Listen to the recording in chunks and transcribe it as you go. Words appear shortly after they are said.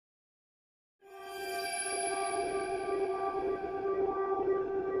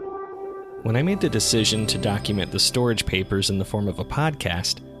When I made the decision to document the storage papers in the form of a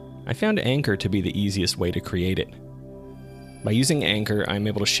podcast, I found Anchor to be the easiest way to create it. By using Anchor, I'm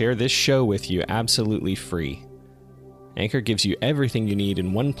able to share this show with you absolutely free. Anchor gives you everything you need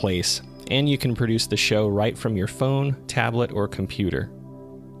in one place, and you can produce the show right from your phone, tablet, or computer.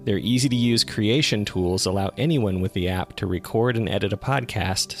 Their easy-to-use creation tools allow anyone with the app to record and edit a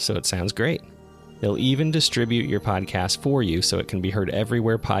podcast so it sounds great. They'll even distribute your podcast for you so it can be heard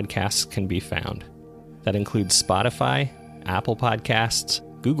everywhere podcasts can be found. That includes Spotify, Apple Podcasts,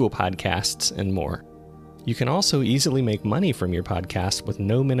 Google Podcasts, and more. You can also easily make money from your podcast with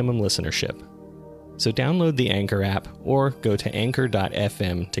no minimum listenership. So download the Anchor app or go to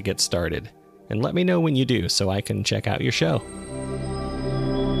anchor.fm to get started. And let me know when you do so I can check out your show.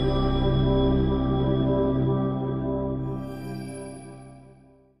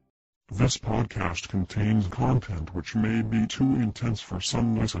 This podcast contains content which may be too intense for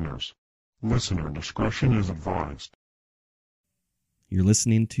some listeners. Listener discretion is advised. You're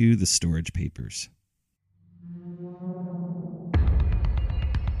listening to The Storage Papers.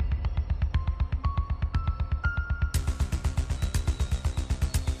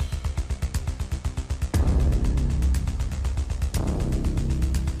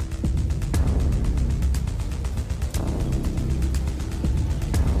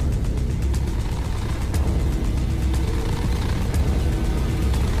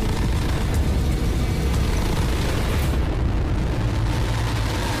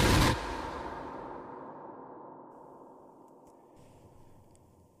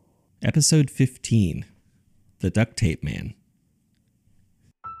 Episode 15, The Duct Tape Man.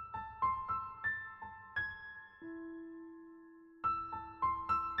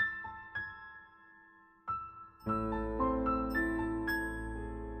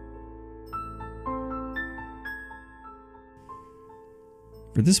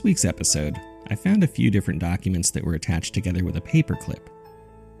 For this week's episode, I found a few different documents that were attached together with a paperclip,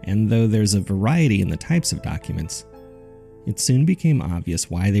 and though there's a variety in the types of documents, it soon became obvious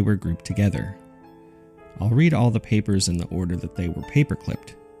why they were grouped together. I'll read all the papers in the order that they were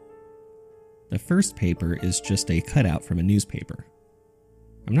paperclipped. The first paper is just a cutout from a newspaper.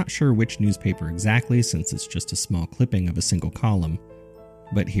 I'm not sure which newspaper exactly since it's just a small clipping of a single column,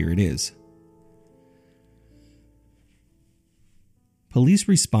 but here it is. Police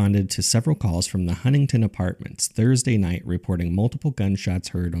responded to several calls from the Huntington Apartments Thursday night reporting multiple gunshots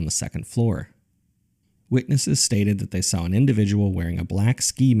heard on the second floor. Witnesses stated that they saw an individual wearing a black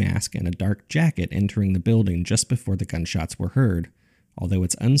ski mask and a dark jacket entering the building just before the gunshots were heard, although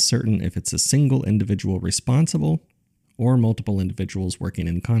it's uncertain if it's a single individual responsible or multiple individuals working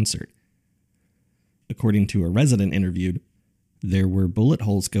in concert. According to a resident interviewed, there were bullet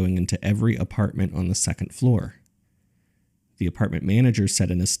holes going into every apartment on the second floor. The apartment manager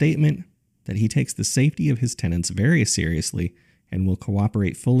said in a statement that he takes the safety of his tenants very seriously and will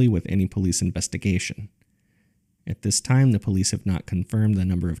cooperate fully with any police investigation. At this time, the police have not confirmed the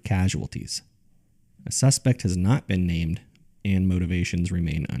number of casualties. A suspect has not been named, and motivations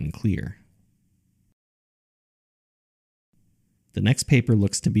remain unclear. The next paper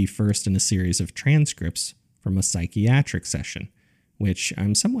looks to be first in a series of transcripts from a psychiatric session, which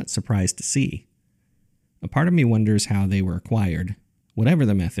I'm somewhat surprised to see. A part of me wonders how they were acquired. Whatever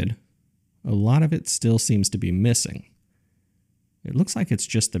the method, a lot of it still seems to be missing. It looks like it's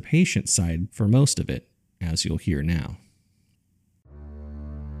just the patient side for most of it, as you'll hear now.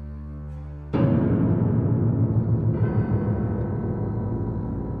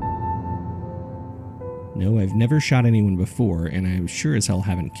 No, I've never shot anyone before, and I sure as hell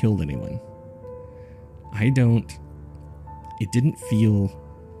haven't killed anyone. It didn't feel...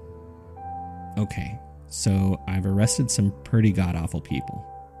 Okay, so I've arrested some pretty god-awful people.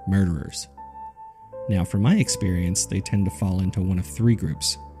 Murderers. Now, from my experience, they tend to fall into one of three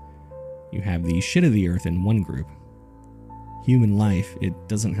groups. You have the shit of the earth in one group. Human life, it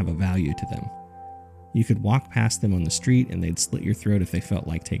doesn't have a value to them. You could walk past them on the street and they'd slit your throat if they felt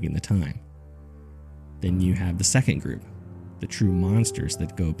like taking the time. Then you have the second group, the true monsters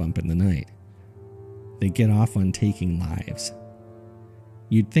that go bump in the night. They get off on taking lives.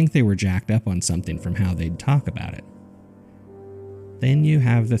 You'd think they were jacked up on something from how they'd talk about it. Then you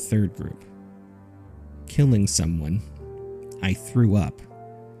have the third group. Killing someone, I threw up.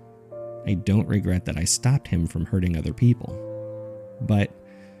 I don't regret that I stopped him from hurting other people. But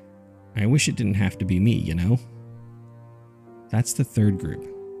I wish it didn't have to be me, you know? That's the third group.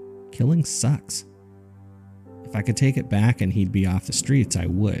 Killing sucks. If I could take it back and he'd be off the streets, I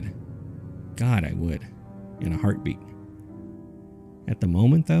would. God, I would. In a heartbeat. At the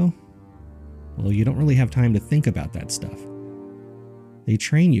moment, though, well, you don't really have time to think about that stuff. They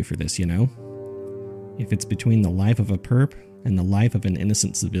train you for this, you know? If it's between the life of a perp and the life of an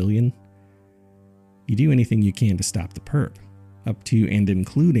innocent civilian, you do anything you can to stop the perp, up to and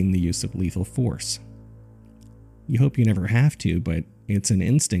including the use of lethal force. You hope you never have to, but it's an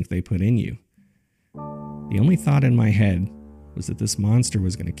instinct they put in you. The only thought in my head was that this monster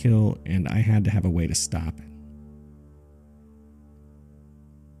was going to kill, and I had to have a way to stop it.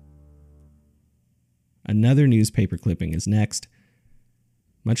 Another newspaper clipping is next.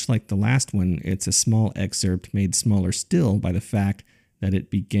 Much like the last one, it's a small excerpt made smaller still by the fact that it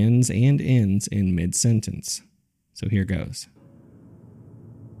begins and ends in mid-sentence. So here goes.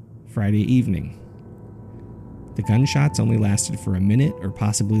 Friday evening. The gunshots only lasted for a minute or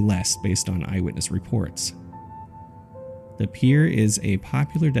possibly less based on eyewitness reports. The pier is a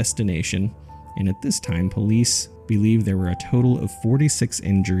popular destination, and at this time police believe there were a total of 46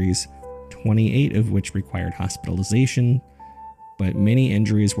 injuries, 28 of which required hospitalization, but many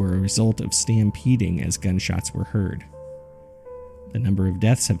injuries were a result of stampeding as gunshots were heard. The number of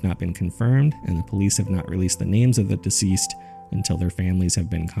deaths have not been confirmed, and the police have not released the names of the deceased until their families have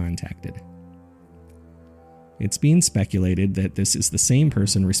been contacted. It's being speculated that this is the same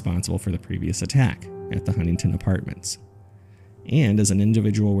person responsible for the previous attack at the Huntington Apartments, and as an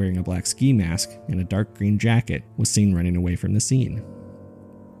individual wearing a black ski mask and a dark green jacket was seen running away from the scene.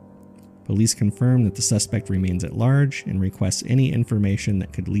 Police confirm that the suspect remains at large and requests any information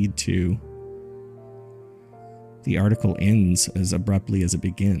that could lead to... The article ends as abruptly as it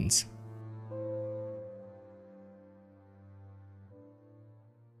begins.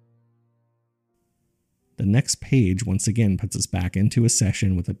 The next page once again puts us back into a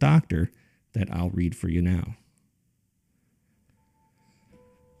session with a doctor that I'll read for you now.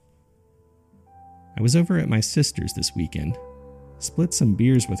 I was over at my sister's this weekend. Split some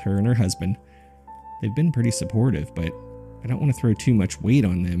beers with her and her husband. They've been pretty supportive, but I don't want to throw too much weight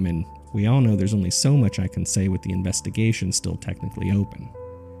on them, and we all know there's only so much I can say with the investigation still technically open.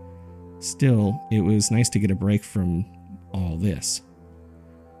 Still, it was nice to get a break from all this.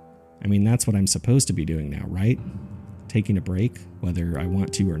 I mean, that's what I'm supposed to be doing now, right? Taking a break, whether I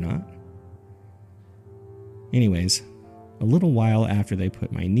want to or not. Anyways, a little while after they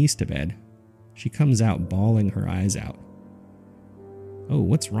put my niece to bed, she comes out bawling her eyes out. "Oh,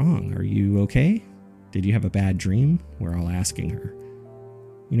 what's wrong? Are you okay? Did you have a bad dream?" We're all asking her.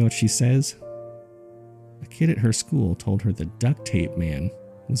 You know what she says? A kid at her school told her the Duct Tape Man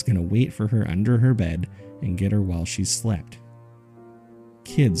was going to wait for her under her bed and get her while she slept.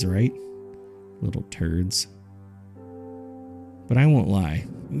 Kids, right? Little turds. But I won't lie,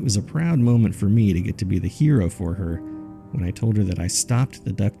 it was a proud moment for me to get to be the hero for her when I told her that I stopped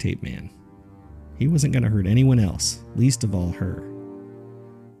the Duct Tape Man. He wasn't going to hurt anyone else, least of all her.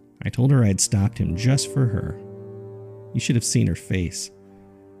 I told her I'd stopped him just for her. You should have seen her face.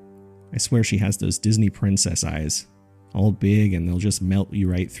 I swear she has those Disney princess eyes, all big and they'll just melt you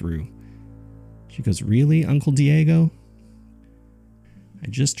right through. She goes, "Really, Uncle Diego?" I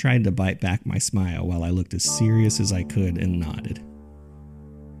just tried to bite back my smile while I looked as serious as I could and nodded.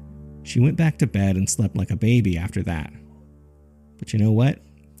 She went back to bed and slept like a baby after that. But you know what?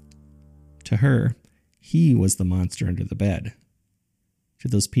 To her, he was the monster under the bed. To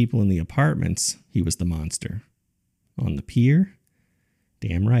those people in the apartments, he was the monster. On the pier?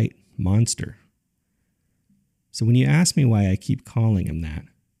 Damn right, monster. So when you ask me why I keep calling him that,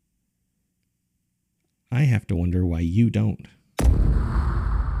 I have to wonder why you don't.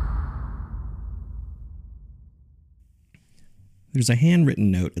 There's a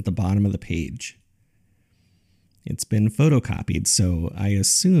handwritten note at the bottom of the page. It's been photocopied, so I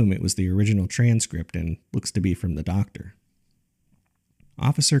assume it was the original transcript and looks to be from the doctor.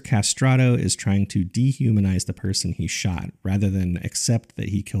 Officer Castrato is trying to dehumanize the person he shot rather than accept that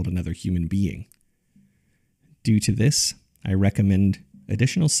he killed another human being. Due to this, I recommend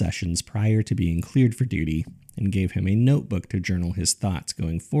additional sessions prior to being cleared for duty and gave him a notebook to journal his thoughts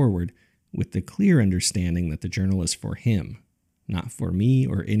going forward with the clear understanding that the journal is for him, not for me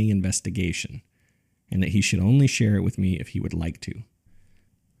or any investigation, and that he should only share it with me if he would like to.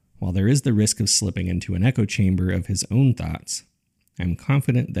 While there is the risk of slipping into an echo chamber of his own thoughts, I'm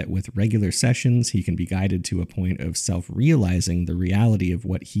confident that with regular sessions he can be guided to a point of self-realizing the reality of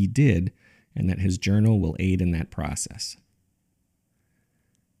what he did, and that his journal will aid in that process.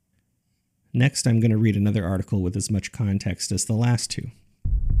 Next, I'm going to read another article with as much context as the last two.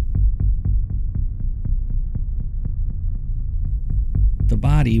 The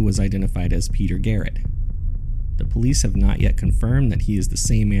body was identified as Peter Garrett. The police have not yet confirmed that he is the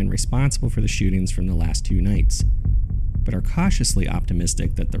same man responsible for the shootings from the last 2 nights, but are cautiously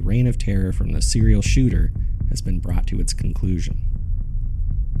optimistic that the reign of terror from the serial shooter has been brought to its conclusion.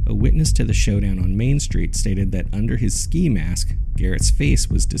 A witness to the showdown on Main Street stated that under his ski mask, Garrett's face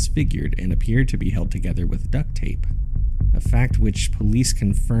was disfigured and appeared to be held together with duct tape, a fact which police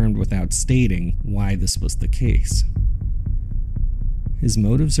confirmed without stating why this was the case. His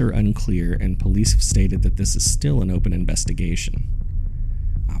motives are unclear, and police have stated that this is still an open investigation.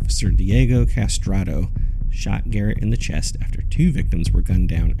 Officer Diego Castrado shot Garrett in the chest after 2 victims were gunned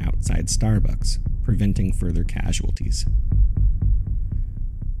down outside Starbucks, preventing further casualties.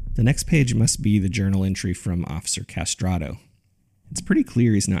 The next page must be the journal entry from Officer Castrado. It's pretty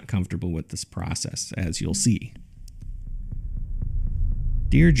clear he's not comfortable with this process, as you'll see.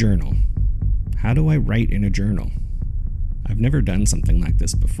 Dear Journal, how do I write in a journal? I've never done something like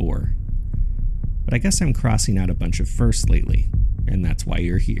this before, but I guess I'm crossing out a bunch of firsts lately, and that's why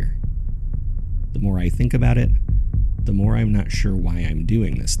you're here. The more I think about it, the more I'm not sure why I'm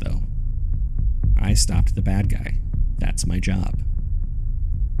doing this, though. I stopped the bad guy. That's my job.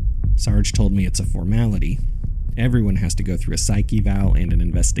 Sarge told me it's a formality. Everyone has to go through a psych eval and an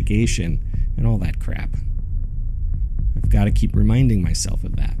investigation and all that crap. I've got to keep reminding myself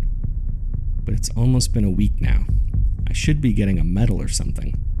of that. But it's almost been a week now. I should be getting a medal or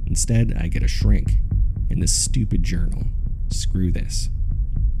something. Instead, I get a shrink in this stupid journal. Screw this.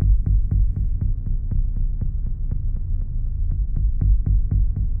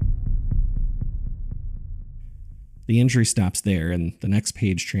 The entry stops there, and the next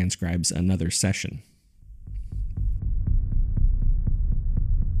page transcribes another session.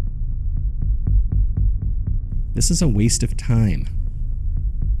 This is a waste of time.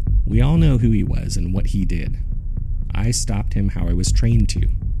 We all know who he was and what he did. I stopped him how I was trained to.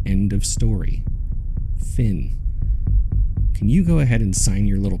 End of story. Finn, can you go ahead and sign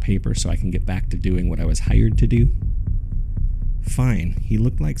your little paper so I can get back to doing what I was hired to do? Fine, he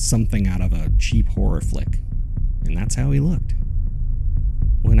looked like something out of a cheap horror flick. And that's how he looked.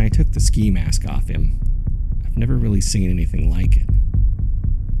 When I took the ski mask off him, I've never really seen anything like it.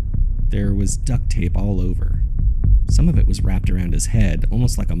 There was duct tape all over. Some of it was wrapped around his head,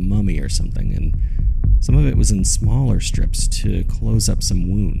 almost like a mummy or something, and some of it was in smaller strips to close up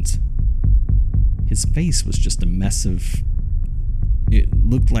some wounds. His face was just a mess of... It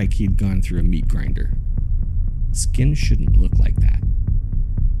looked like he'd gone through a meat grinder. Skin shouldn't look like that.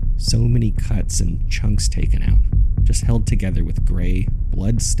 So many cuts and chunks taken out, just held together with gray,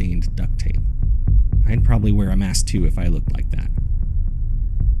 blood-stained duct tape. I'd probably wear a mask too if I looked like that.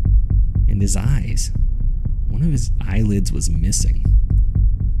 And his eyes. One of his eyelids was missing.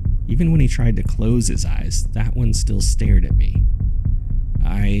 Even when he tried to close his eyes, that one still stared at me.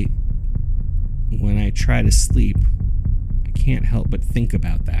 When I try to sleep, I can't help but think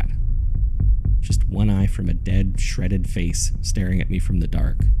about that. Just one eye from a dead, shredded face staring at me from the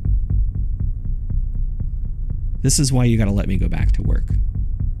dark. This is why you gotta let me go back to work.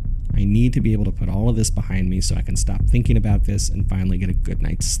 I need to be able to put all of this behind me so I can stop thinking about this and finally get a good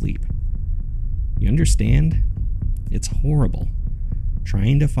night's sleep. You understand? It's horrible.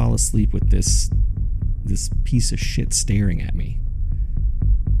 Trying to fall asleep with this piece of shit staring at me.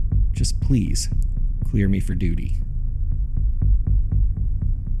 Just please, clear me for duty.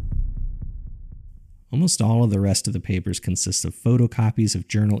 Almost all of the rest of the papers consist of photocopies of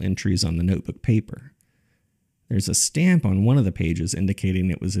journal entries on the notebook paper. There's a stamp on one of the pages indicating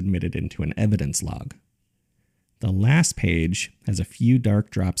it was admitted into an evidence log. The last page has a few dark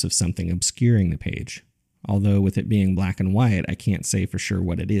drops of something obscuring the page, although with it being black and white, I can't say for sure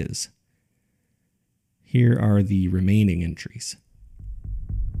what it is. Here are the remaining entries.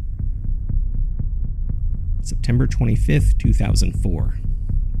 September 25th, 2004.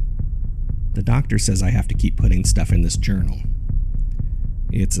 The doctor says I have to keep putting stuff in this journal.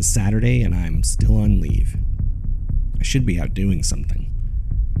 It's a Saturday and I'm still on leave. I should be out doing something.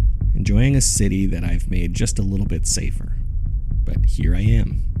 Enjoying a city that I've made just a little bit safer. But here I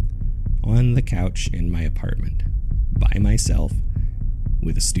am, on the couch in my apartment, by myself,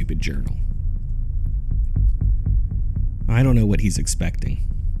 with a stupid journal. I don't know what he's expecting.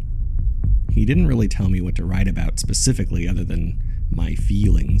 He didn't really tell me what to write about specifically other than my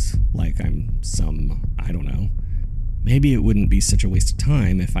feelings, like I'm some, I don't know. Maybe it wouldn't be such a waste of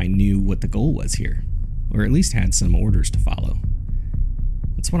time if I knew what the goal was here, or at least had some orders to follow.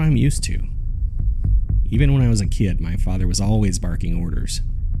 That's what I'm used to. Even when I was a kid, my father was always barking orders.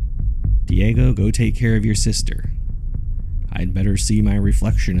 Diego, go take care of your sister. I'd better see my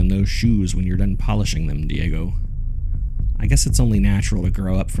reflection in those shoes when you're done polishing them, Diego. I guess it's only natural to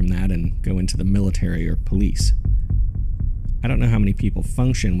grow up from that and go into the military or police. I don't know how many people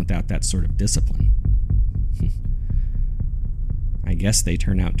function without that sort of discipline. I guess they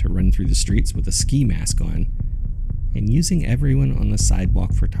turn out to run through the streets with a ski mask on, and using everyone on the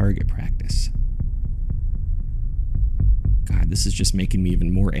sidewalk for target practice. God, this is just making me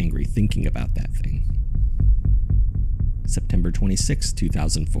even more angry thinking about that thing. September 26,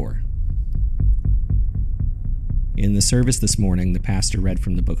 2004. In the service this morning, the pastor read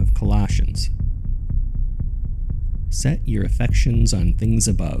from the book of Colossians. Set your affections on things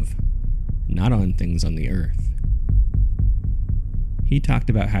above, not on things on the earth. He talked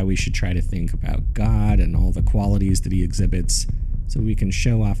about how we should try to think about God and all the qualities that he exhibits so we can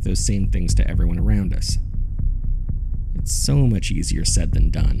show off those same things to everyone around us. It's so much easier said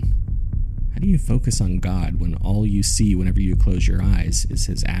than done. How do you focus on God when all you see whenever you close your eyes is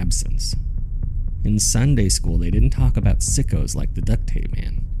his absence? In Sunday school, they didn't talk about sickos like the Duct Tape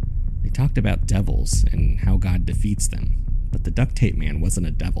Man. They talked about devils and how God defeats them. But the Duct Tape Man wasn't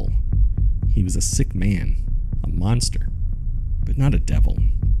a devil. He was a sick man, a monster, but not a devil.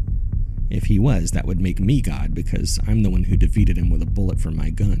 If he was, that would make me God because I'm the one who defeated him with a bullet from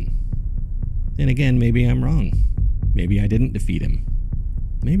my gun. Then again, maybe I'm wrong. Maybe I didn't defeat him.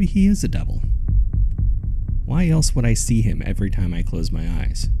 Maybe he is a devil. Why else would I see him every time I close my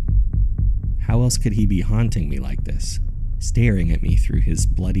eyes? How else could he be haunting me like this, staring at me through his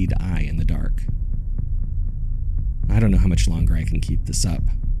bloodied eye in the dark? I don't know how much longer I can keep this up.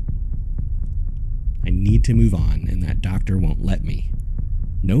 I need to move on, and that doctor won't let me.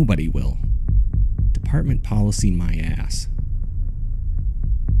 Nobody will. Department policy my ass.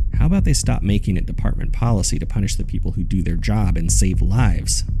 How about they stop making it department policy to punish the people who do their job and save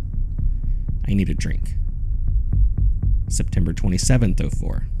lives? I need a drink. September 27th,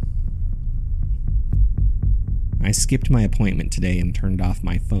 04. I skipped my appointment today and turned off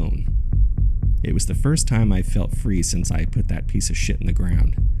my phone. It was the first time I felt free since I put that piece of shit in the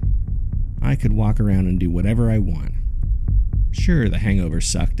ground. I could walk around and do whatever I want. Sure, the hangover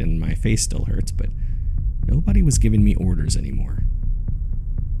sucked and my face still hurts, but nobody was giving me orders anymore.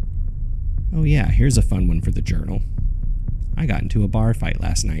 Oh yeah, here's a fun one for the journal. I got into a bar fight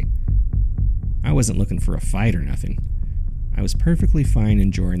last night. I wasn't looking for a fight or nothing. I was perfectly fine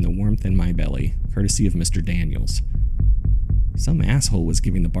enjoying the warmth in my belly, courtesy of Mr. Daniels. Some asshole was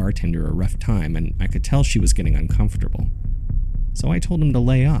giving the bartender a rough time, and I could tell she was getting uncomfortable. So I told him to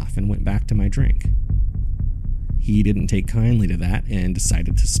lay off and went back to my drink. He didn't take kindly to that and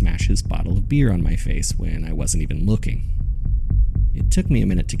decided to smash his bottle of beer on my face when I wasn't even looking. It took me a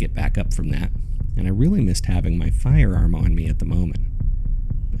minute to get back up from that, and I really missed having my firearm on me at the moment.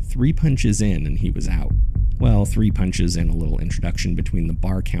 But 3 punches in and he was out. Well, 3 punches and a little introduction between the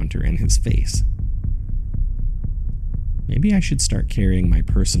bar counter and his face. Maybe I should start carrying my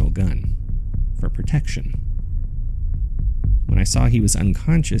personal gun for protection. When I saw he was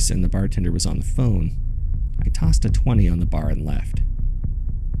unconscious and the bartender was on the phone, I tossed a 20 on the bar and left.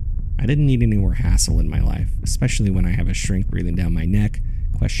 I didn't need any more hassle in my life, especially when I have a shrink breathing down my neck,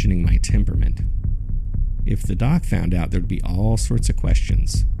 questioning my temperament. If the doc found out, there'd be all sorts of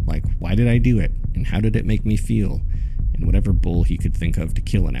questions, like why did I do it, and how did it make me feel, and whatever bull he could think of to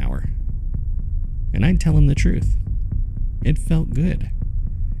kill an hour. And I'd tell him the truth. It felt good.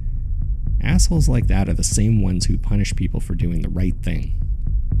 Assholes like that are the same ones who punish people for doing the right thing.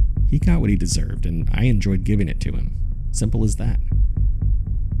 He got what he deserved, and I enjoyed giving it to him. Simple as that.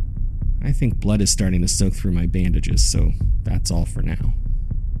 I think blood is starting to soak through my bandages, so that's all for now.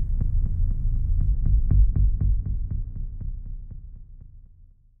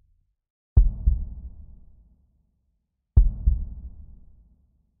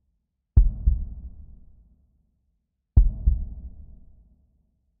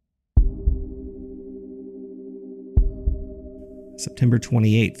 September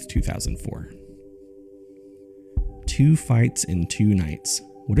 28th, 2004. 2 fights in 2 nights.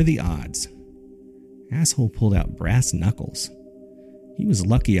 What are the odds? Asshole pulled out brass knuckles. He was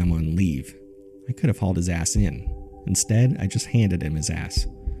lucky I'm on leave. I could have hauled his ass in. Instead, I just handed him his ass.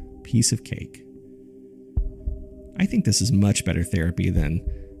 Piece of cake. I think this is much better therapy than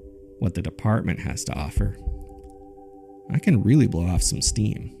what the department has to offer. I can really blow off some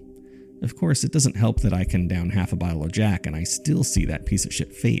steam. Of course, it doesn't help that I can down half a bottle of Jack and I still see that piece of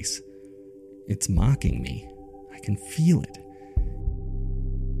shit face. It's mocking me. I can feel it.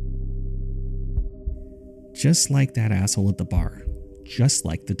 Just like that asshole at the bar. Just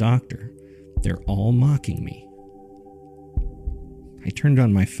like the doctor. They're all mocking me. I turned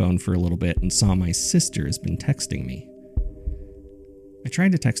on my phone for a little bit and saw my sister has been texting me. I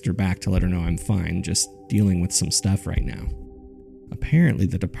tried to text her back to let her know I'm fine, just dealing with some stuff right now. Apparently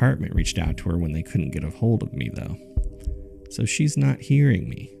the department reached out to her when they couldn't get a hold of me, though. So she's not hearing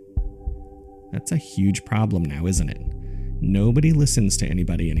me. That's a huge problem now, isn't it? Nobody listens to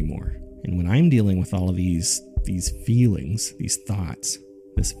anybody anymore. And when I'm dealing with all of these these feelings, these thoughts,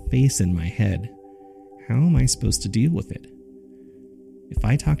 this face in my head. How am I supposed to deal with it? If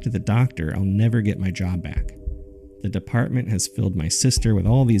I talk to the doctor, I'll never get my job back. The department has filled my sister with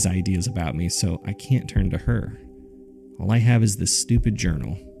all these ideas about me, so I can't turn to her. All I have is this stupid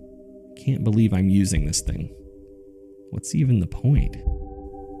journal. Can't believe I'm using this thing. What's even the point?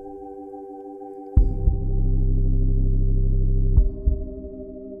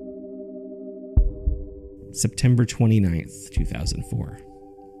 September 29th, 2004.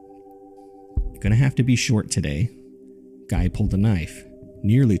 Gonna have to be short today. Guy pulled a knife,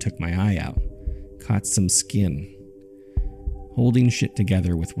 nearly took my eye out, caught some skin. Holding shit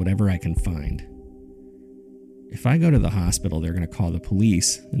together with whatever I can find. If I go to the hospital, they're gonna call the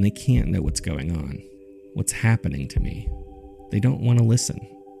police, and they can't know what's going on, what's happening to me. They don't want to listen,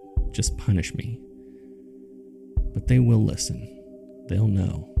 just punish me. But they will listen. They'll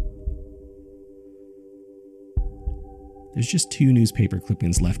know. There's just 2 newspaper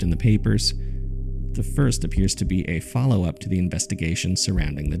clippings left in the papers. The first appears to be a follow-up to the investigation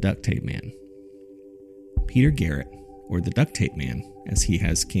surrounding the Duct Tape Man. Peter Garrett, or the Duct Tape Man, as he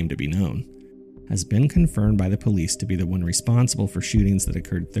has came to be known, has been confirmed by the police to be the one responsible for shootings that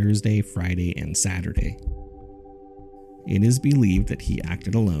occurred Thursday, Friday, and Saturday. It is believed that he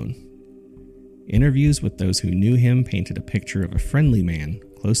acted alone. Interviews with those who knew him painted a picture of a friendly man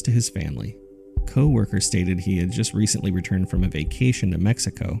close to his family. Co-workers stated he had just recently returned from a vacation to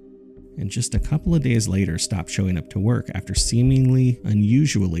Mexico, and just a couple of days later stopped showing up to work after seemingly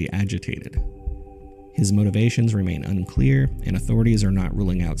unusually agitated. His motivations remain unclear, and authorities are not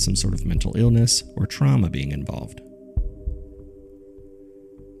ruling out some sort of mental illness or trauma being involved.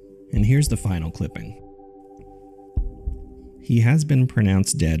 And here's the final clipping. He has been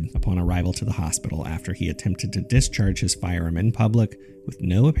pronounced dead upon arrival to the hospital after he attempted to discharge his firearm in public with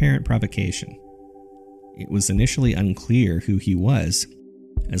no apparent provocation. It was initially unclear who he was,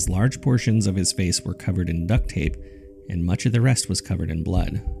 as large portions of his face were covered in duct tape and much of the rest was covered in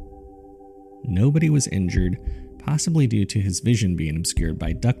blood. Nobody was injured, possibly due to his vision being obscured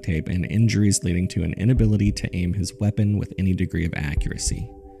by duct tape and injuries leading to an inability to aim his weapon with any degree of accuracy.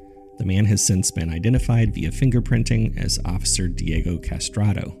 The man has since been identified via fingerprinting as Officer Diego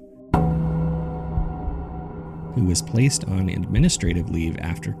Castrado, who was placed on administrative leave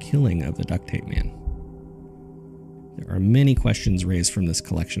after killing of the Duct Tape Man. There are many questions raised from this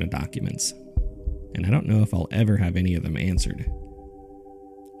collection of documents, and I don't know if I'll ever have any of them answered.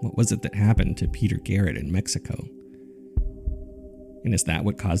 What was it that happened to Peter Garrett in Mexico? And is that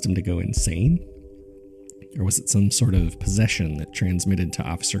what caused him to go insane? Or was it some sort of possession that transmitted to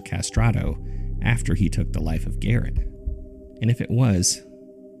Officer Castrado after he took the life of Garrett? And if it was,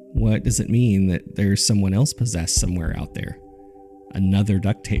 what does it mean that there's someone else possessed somewhere out there? Another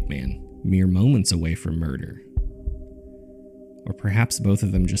Duct Tape Man, mere moments away from murder? Or perhaps both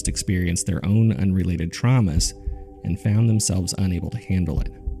of them just experienced their own unrelated traumas and found themselves unable to handle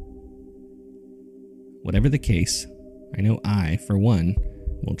it. Whatever the case, I know I, for one,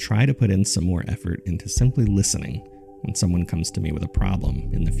 will try to put in some more effort into simply listening when someone comes to me with a problem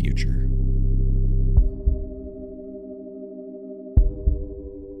in the future.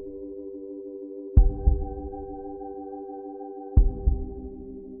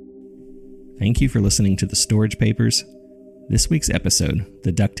 Thank you for listening to The Storage Papers. This week's episode,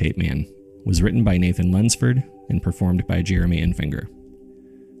 The Duct Tape Man, was written by Nathan Lunsford and performed by Jeremy Enfinger.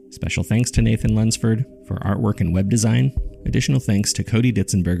 Special thanks to Nathan Lunsford for artwork and web design. Additional thanks to Cody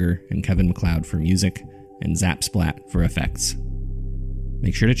Ditzenberger and Kevin McLeod for music, and Zapsplat for effects.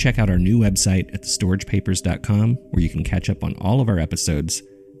 Make sure to check out our new website at thestoragepapers.com, where you can catch up on all of our episodes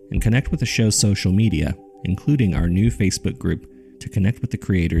and connect with the show's social media, including our new Facebook group, to connect with the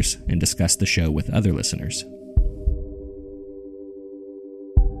creators and discuss the show with other listeners.